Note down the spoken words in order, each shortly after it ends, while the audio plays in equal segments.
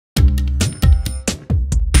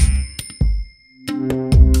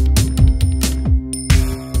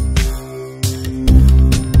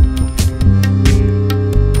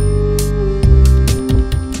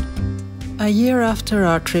year after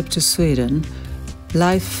our trip to Sweden,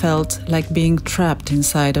 life felt like being trapped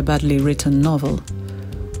inside a badly written novel,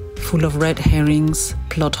 full of red herrings,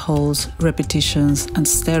 plot holes, repetitions, and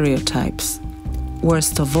stereotypes.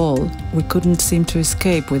 Worst of all, we couldn't seem to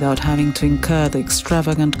escape without having to incur the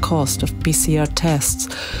extravagant cost of PCR tests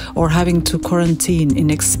or having to quarantine in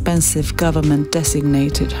expensive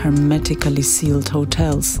government-designated, hermetically sealed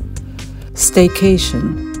hotels.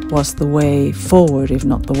 Staycation was the way forward, if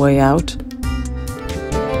not the way out.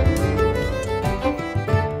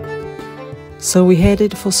 So we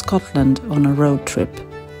headed for Scotland on a road trip.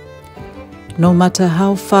 No matter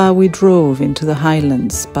how far we drove into the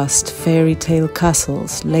Highlands, past fairy tale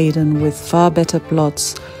castles laden with far better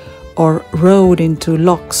plots, or rode into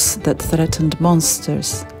lochs that threatened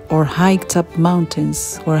monsters, or hiked up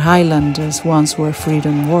mountains where Highlanders once were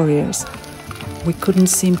freedom warriors, we couldn't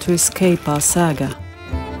seem to escape our saga.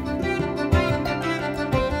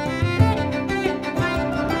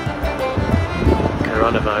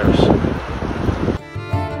 Coronavirus.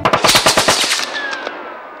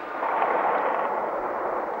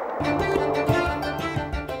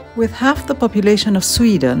 With half the population of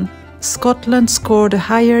Sweden, Scotland scored a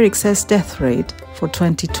higher excess death rate for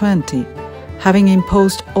 2020, having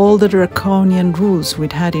imposed all the draconian rules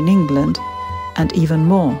we'd had in England, and even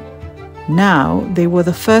more. Now, they were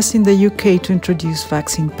the first in the UK to introduce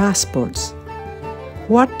vaccine passports.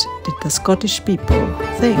 What did the Scottish people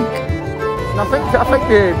think? I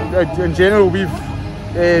think in general,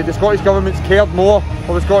 the Scottish government's cared more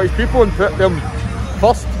for the Scottish people and put them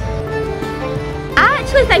first. I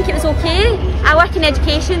actually think it was okay. I work in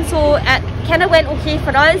education, so it kind of went okay for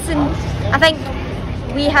us, and I think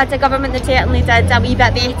we had a government that certainly did a wee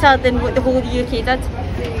bit better than what the whole UK did.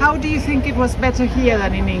 How do you think it was better here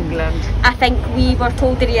than in England? I think we were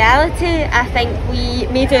told the reality. I think we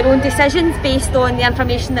made our own decisions based on the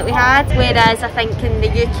information that we had, whereas I think in the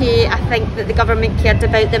UK, I think that the government cared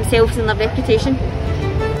about themselves and their reputation.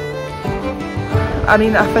 I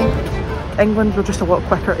mean, I think England were just a lot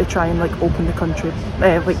quicker to try and open the country,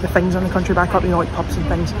 like the things in the country back up, you know, like pubs and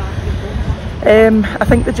things. I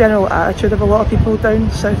think the general attitude of a lot of people down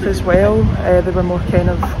south as well, they were more kind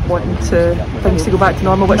of wanting things to go back to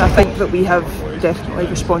normal, which I think that we have definitely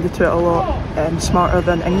responded to it a lot smarter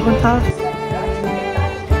than England have.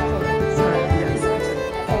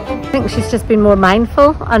 I think she's just been more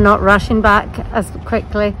mindful and not rushing back as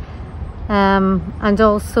quickly, and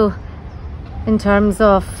also in terms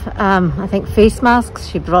of I think face masks,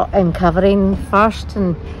 she brought in covering first.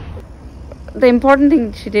 And the important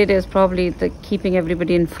thing she did is probably keeping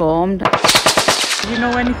everybody informed. Do you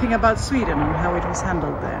know anything about Sweden and how it was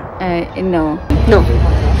handled there? No. No.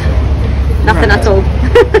 Nothing at all.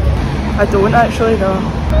 I don't actually know.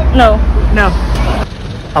 No. No.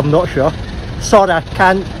 I'm not sure. Sorry, I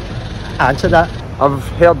can't answer that. I've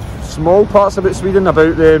heard small parts about Sweden,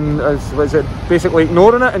 about them basically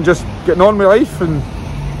ignoring it and just getting on with life. And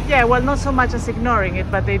yeah, well, not so much as ignoring it,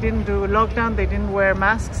 but they didn't do lockdown, they didn't wear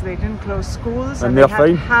masks, they didn't close schools, and they're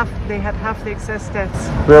fine. They had half the excess deaths.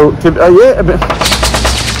 Well, yeah, but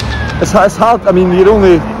it's hard. I mean, you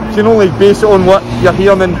can only base it on what you're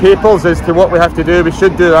hearing in papers as to what we have to do. We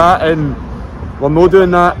should do that, and we're not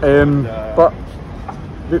doing that. But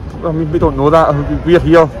I mean, we don't know that. We're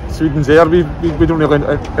here, Sweden's there. We don't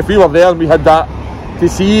really. If we were there and we had that to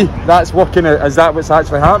see that's working, is that what's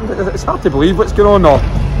actually happened? It's hard to believe what's going on, or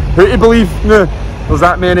who to believe. No, there's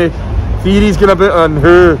that many theories going about on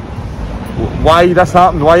why this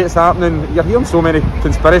happened, why it's happening. You're hearing so many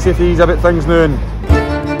conspiracy theories about things now.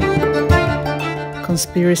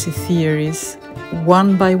 Conspiracy theories,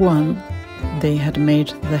 one by one, they had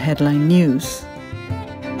made the headline news.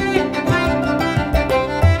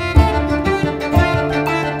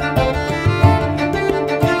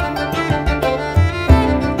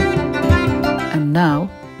 And now,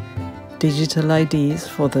 digital IDs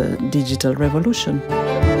for the digital revolution.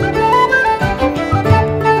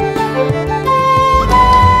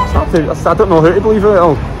 I don't know how to believe it at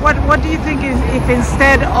all. What do you think if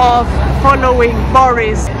instead of following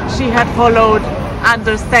Boris, she had followed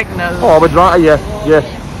Anders Tegnell? Oh, I would rather,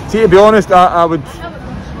 yeah. See, to be honest, I would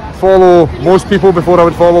follow most people before I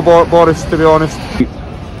would follow Boris, to be honest.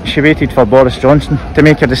 She waited for Boris Johnson to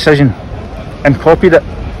make a decision and copied it,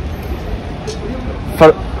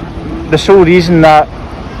 for the sole reason that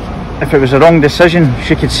if it was a wrong decision,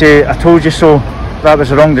 she could say, "I told you so, that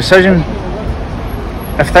was a wrong decision."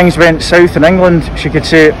 If things went south in England, she could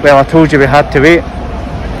say, "Well, I told you we had to wait."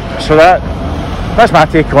 So that's my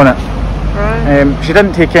take on it. Right. She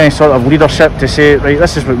didn't take any sort of leadership to say, "Right,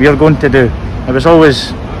 this is what we're going to do." It was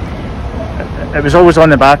always on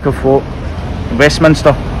the back of what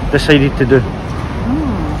Westminster decided to do.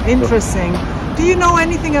 Interesting. Do you know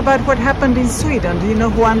anything about what happened in Sweden? Do you know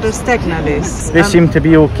who Anders Tegnell is? They seem to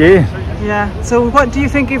be okay. Yeah. So what do you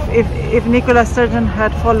think if Nicola Sturgeon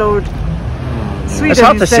had followed Sweden It's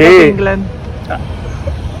hard to instead say. of England?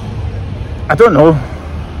 I don't know.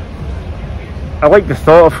 I like the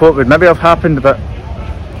thought of what would maybe have happened, but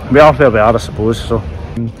we are where we are, I suppose. So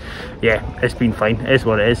yeah, it's been fine. It is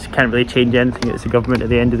what it is. Can't really change anything. It's the government at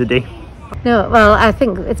the end of the day. No, well, I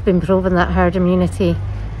think it's been proven that herd immunity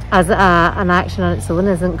as an action on its own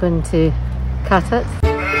isn't going to cut it.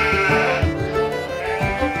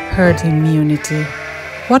 Herd immunity.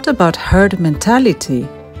 What about herd mentality?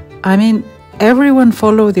 I mean, everyone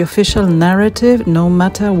follow the official narrative no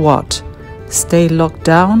matter what. Stay locked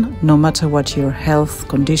down no matter what your health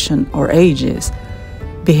condition or age is.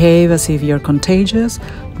 Behave as if you're contagious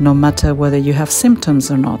no matter whether you have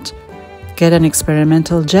symptoms or not. Get an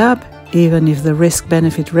experimental jab even if the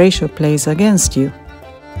risk-benefit ratio plays against you.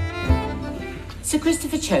 Sir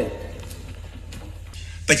Christopher Chope.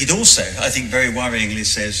 But it also, I think, very worryingly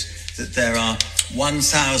says that there are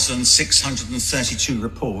 1,632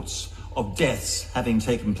 reports of deaths having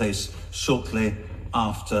taken place shortly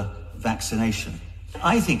after vaccination.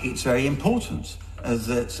 I think it's very important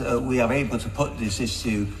that we are able to put this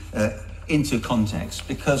issue into context,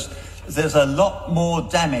 because there's a lot more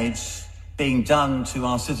damage being done to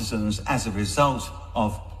our citizens as a result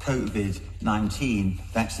of COVID-19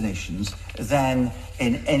 vaccinations than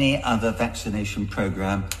in any other vaccination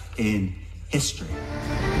program in history.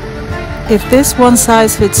 If this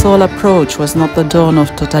one-size-fits-all approach was not the dawn of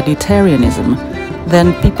totalitarianism,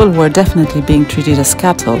 then people were definitely being treated as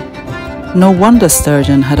cattle. No wonder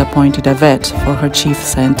Sturgeon had appointed a vet for her chief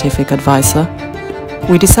scientific advisor.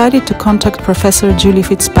 We decided to contact Professor Julie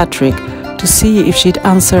Fitzpatrick to see if she'd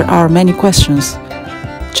answer our many questions,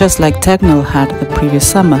 just like Tegnell had the previous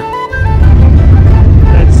summer.